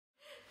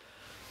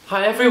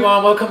Hi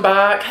everyone, welcome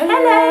back.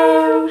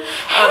 Hello.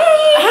 Hey.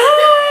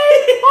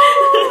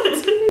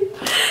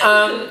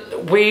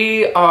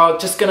 We are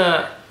just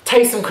gonna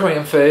taste some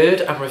Korean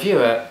food and review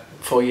it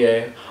for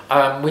you.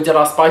 We did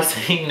our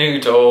spicy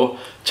noodle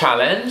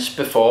challenge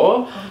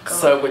before,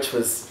 which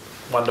was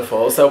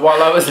wonderful. So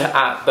while I was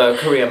at the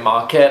Korean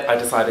market, I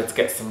decided to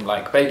get some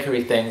like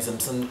bakery things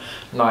and some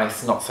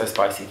nice, not so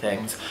spicy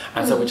things.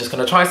 And so we're just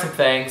gonna try some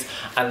things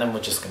and then we're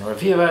just gonna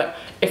review it.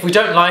 If we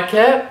don't like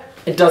it,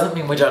 it doesn't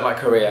mean we don't like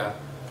Korea.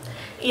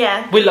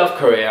 Yeah. We love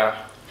Korea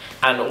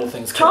and all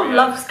things Korea. Tom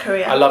loves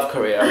Korea. I love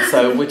Korea.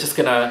 So we're just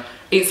gonna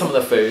eat some of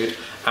the food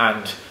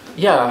and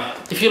yeah,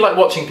 if you like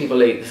watching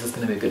people eat, this is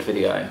gonna be a good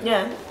video.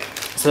 Yeah.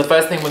 So the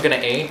first thing we're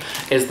gonna eat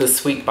is the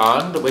sweet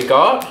bun that we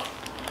got.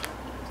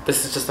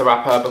 This is just the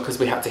wrapper because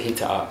we had to heat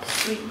it up.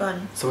 Sweet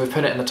bun. So we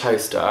put it in the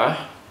toaster.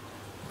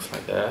 Looks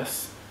like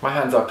this. My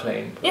hands are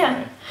clean.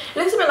 Yeah. It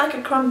looks a bit like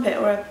a crumpet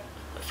or a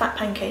fat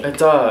pancake. It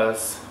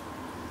does.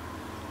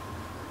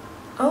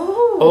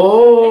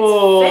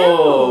 Oh, it's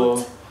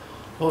filled.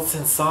 What's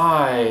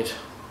inside?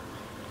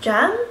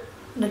 Jam?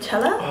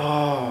 Nutella?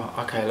 Oh,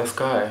 okay, let's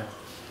go.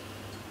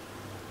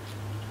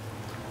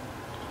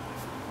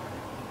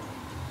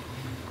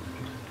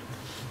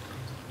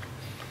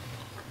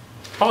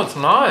 Oh, it's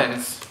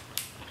nice.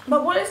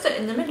 But what is it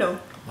in the middle?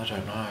 I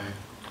don't know.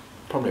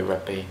 Probably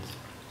red beans.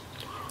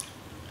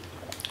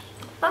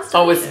 That's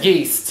delicious. It's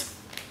yeast.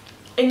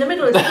 In the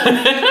middle is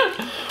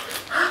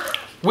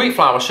wheat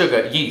flour,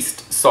 sugar,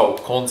 yeast,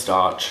 salt,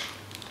 cornstarch.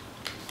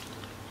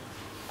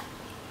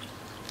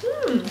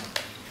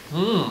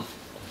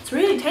 It's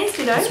really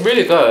tasty though. It's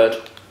really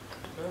good.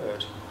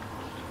 Good.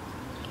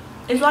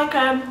 It's like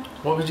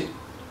what would you?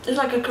 It's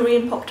like a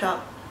Korean pop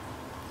tart.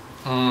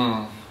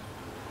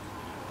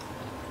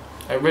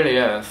 It really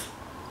is.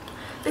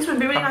 This would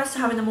be really nice to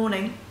have in the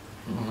morning.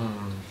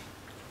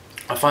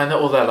 I find that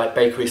all that like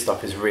bakery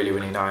stuff is really,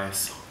 really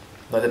nice.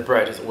 Like the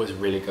bread is always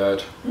really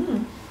good.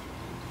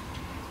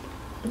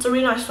 It's a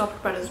really nice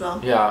soft bread as well.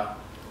 Yeah.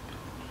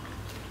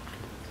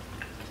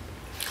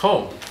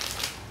 Cool.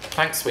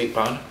 Thanks, sweet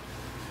bun.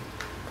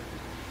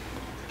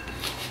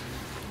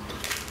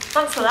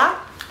 Thanks for that.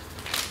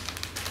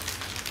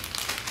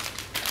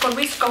 God,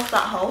 we scoffed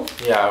that whole.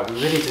 Yeah,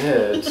 we really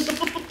did.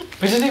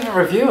 We didn't even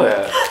review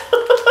it.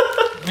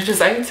 We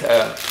just ate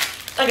it.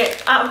 Okay,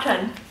 out of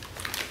 10.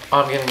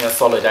 I'm giving it a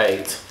solid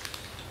 8.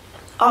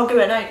 I'll give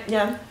it an 8,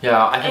 yeah.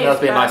 Yeah, I think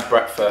that'd be a nice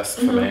breakfast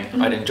for me.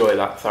 I'd enjoy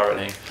that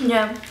thoroughly.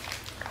 Yeah.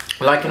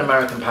 Like an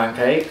American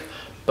pancake,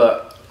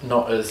 but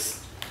not as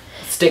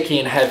sticky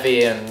and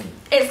heavy and...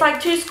 It's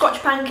like 2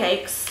 Scotch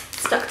pancakes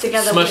stuck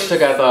together. Smushed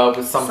together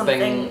with something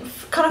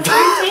kind of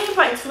fruity,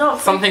 but it's not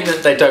fruity. Something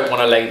that they don't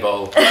want to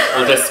label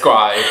or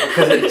describe,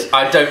 because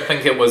I don't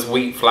think it was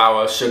wheat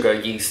flour, sugar,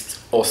 yeast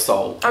or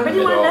salt. I really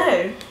want to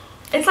know.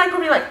 It's like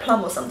probably like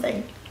plum or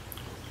something.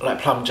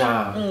 Like plum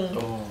jam.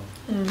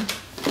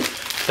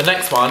 The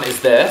next one is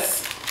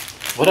this,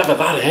 whatever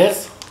that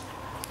is.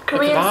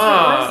 Korean sweet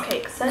rice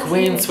cake.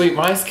 Korean sweet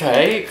rice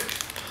cake.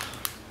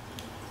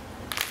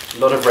 A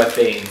lot of red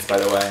beans, by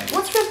the way.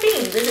 What's red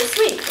beans? Is it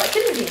sweet? Like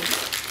kidney beans?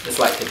 It's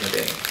like kidney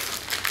beans.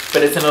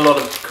 But it's in a lot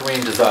of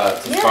Korean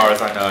desserts, as far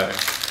as I know.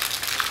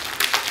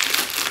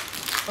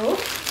 Oh.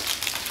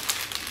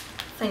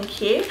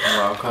 Thank you. You're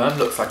welcome.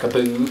 Looks like a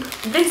boob.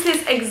 This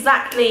is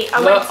exactly...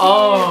 I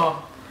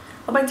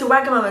went to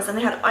Wagamama's and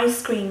they had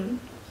ice cream.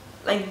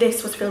 Like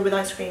this was filled with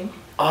ice cream.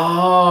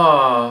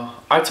 Oh.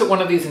 I took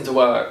one of these into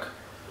work.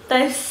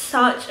 They're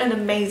such an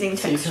amazing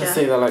texture. So you can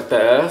see they're like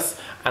this,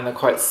 and they're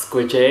quite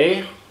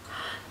squidgy.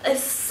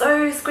 It's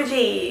so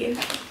squidgy.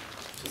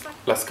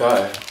 Let's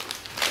go.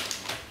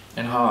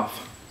 In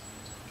half.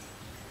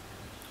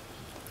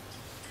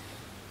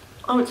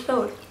 Oh, it's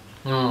filled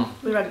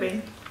with red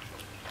bean.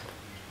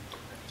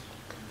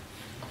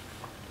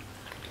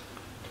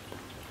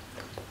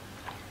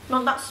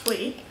 Not that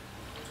sweet.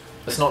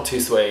 It's not too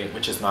sweet,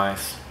 which is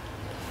nice.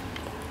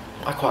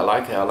 I quite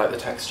like it. I like the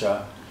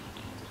texture.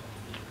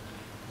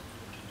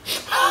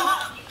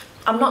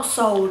 I'm not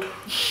sold.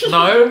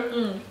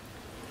 No?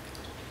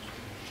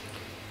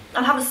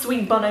 I'd have a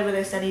sweet bun over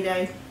this any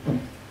day.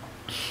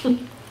 I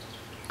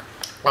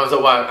was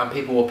at work and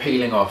people were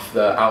peeling off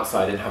the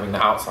outside and having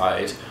the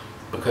outside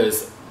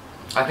because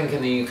I think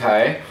in the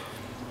UK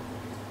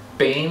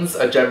beans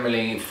are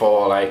generally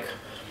for like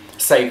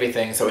savoury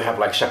things, so we have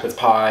like shepherd's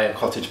pie and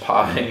cottage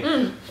pie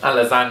and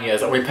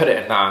lasagnas, and we put it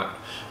in that,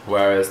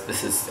 whereas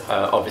this is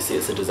obviously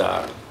it's a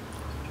dessert.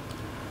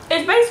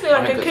 It's basically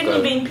like a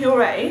kidney bean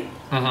puree,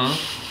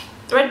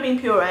 red bean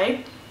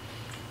puree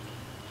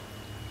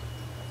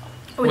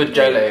with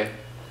jelly.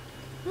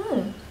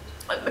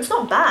 It's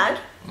not bad.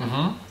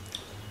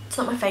 It's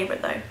not my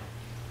favourite though.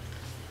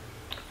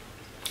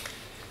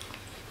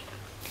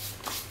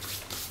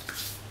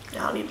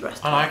 Yeah, I'll leave the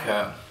rest. I like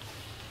it.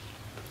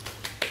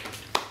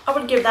 I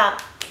would give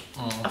that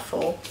a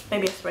 4,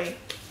 maybe a 3.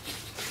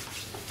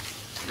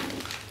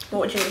 What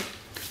would you?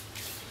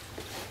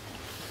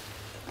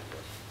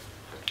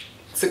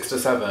 6 to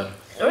 7.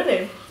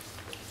 Really?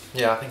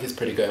 Yeah, I think it's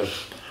pretty good.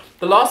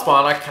 The last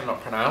one I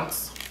cannot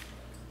pronounce.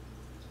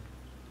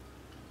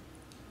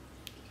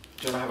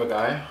 Do you want to have a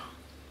go?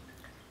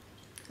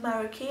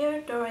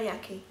 Marukio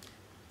dorayaki.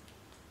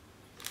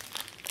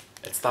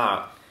 It's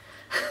that.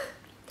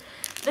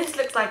 This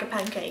looks like a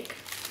pancake.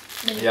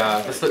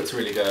 Yeah, this looks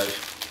really good.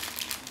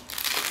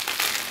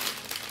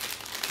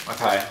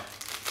 Okay.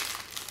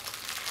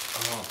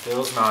 Oh, it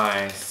feels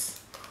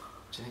nice.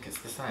 Do you think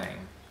it's the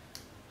same?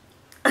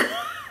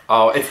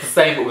 Oh, it's the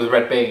same but with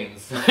red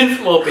beans.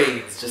 It's more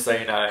beans, just so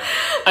you know.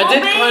 I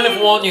did kind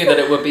of warn you that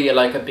it would be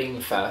like a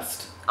bean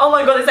fest. Oh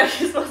my god, it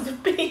actually smells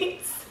of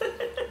beans.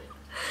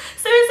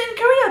 So is in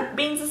Korea,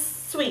 beans are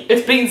sweet?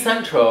 It's bean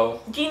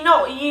central. Do you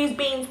not use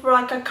beans for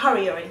like a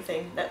curry or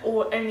anything that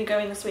or only go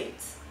in the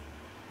sweets?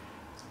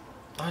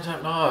 I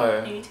don't know.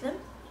 Are you eating them?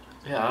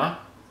 Yeah.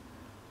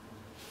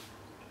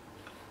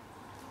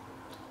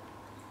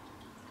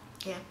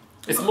 Yeah.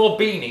 It's more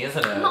beany,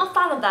 isn't it? I'm not a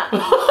fan of that.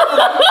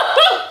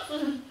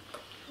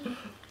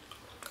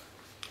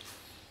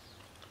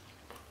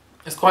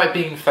 It's quite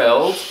bean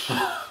filled.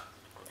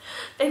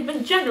 They've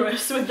been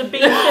generous with the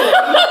bean filling.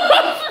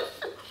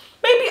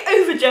 Maybe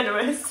over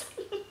generous.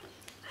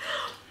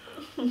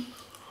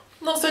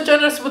 Not so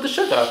generous with the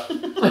sugar.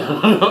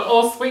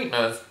 Or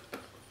sweetness.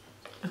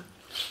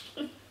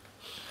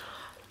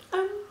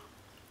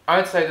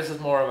 I'd say this is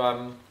more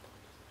of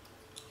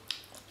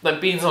like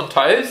beans on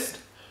toast,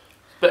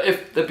 but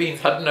if the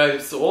beans had no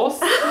sauce.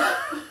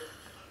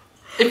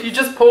 If you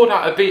just poured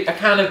out a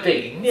can of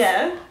beans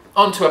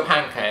onto a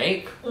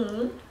pancake,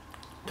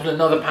 put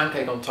another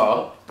pancake on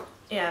top.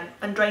 Yeah,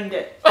 and drained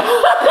it.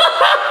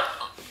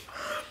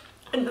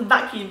 And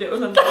vacuumed it or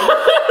something.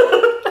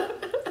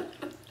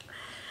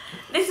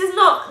 This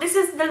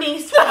is the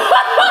least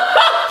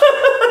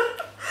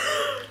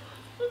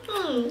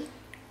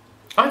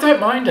I don't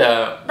mind it.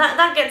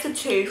 That gets a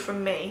 2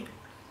 from me.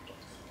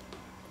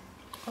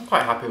 I'm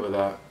quite happy with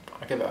that.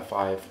 I give it a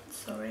 5.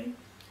 Sorry.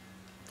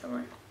 It's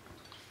alright.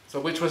 So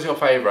which was your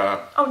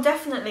favourite? Oh,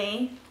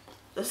 definitely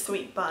the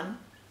sweet bun.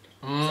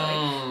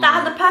 Sorry. That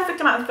had the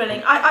perfect amount of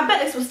filling. I bet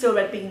this was still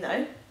red bean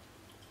though.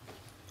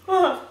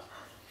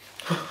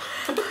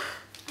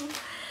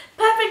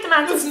 Perfect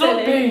amount of filling. It's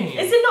not bean.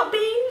 Is it not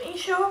bean? Are you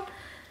sure?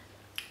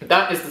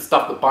 That is the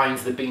stuff that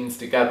binds the beans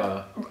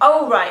together.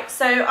 Oh right,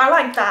 so I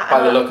like that. By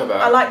the look of it.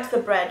 I liked the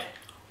bread.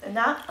 And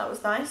that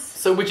was nice.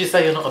 So would you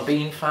say you're not a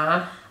bean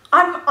fan?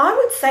 I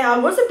would say I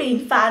was a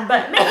bean fan,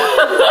 but maybe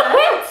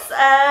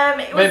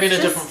it was maybe in a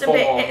just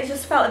different form. It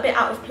just felt a bit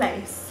out of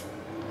place.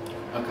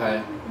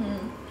 Okay.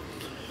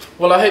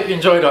 Well, I hope you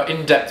enjoyed our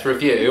in-depth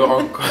review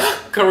on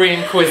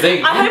Korean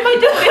cuisine. I hope I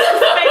didn't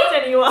disrespect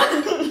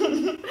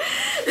anyone.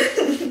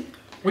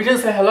 We didn't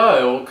say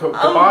hello or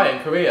goodbye in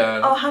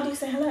Korean. Oh, how do you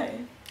say hello?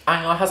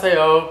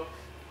 안녕하세요.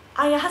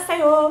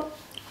 안녕하세요.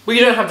 Well,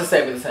 you don't have to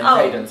say it with the same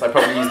cadence. I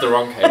probably used the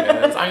wrong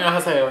cadence.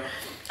 안녕하세요.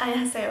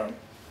 안녕하세요.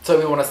 So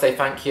we want to say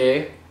thank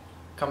you.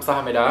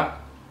 감사합니다.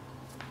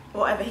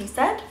 Whatever he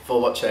said.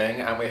 For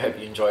watching, and we hope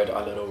you enjoyed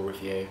our little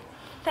review.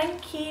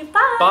 Thank you.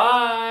 Bye.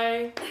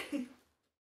 Bye.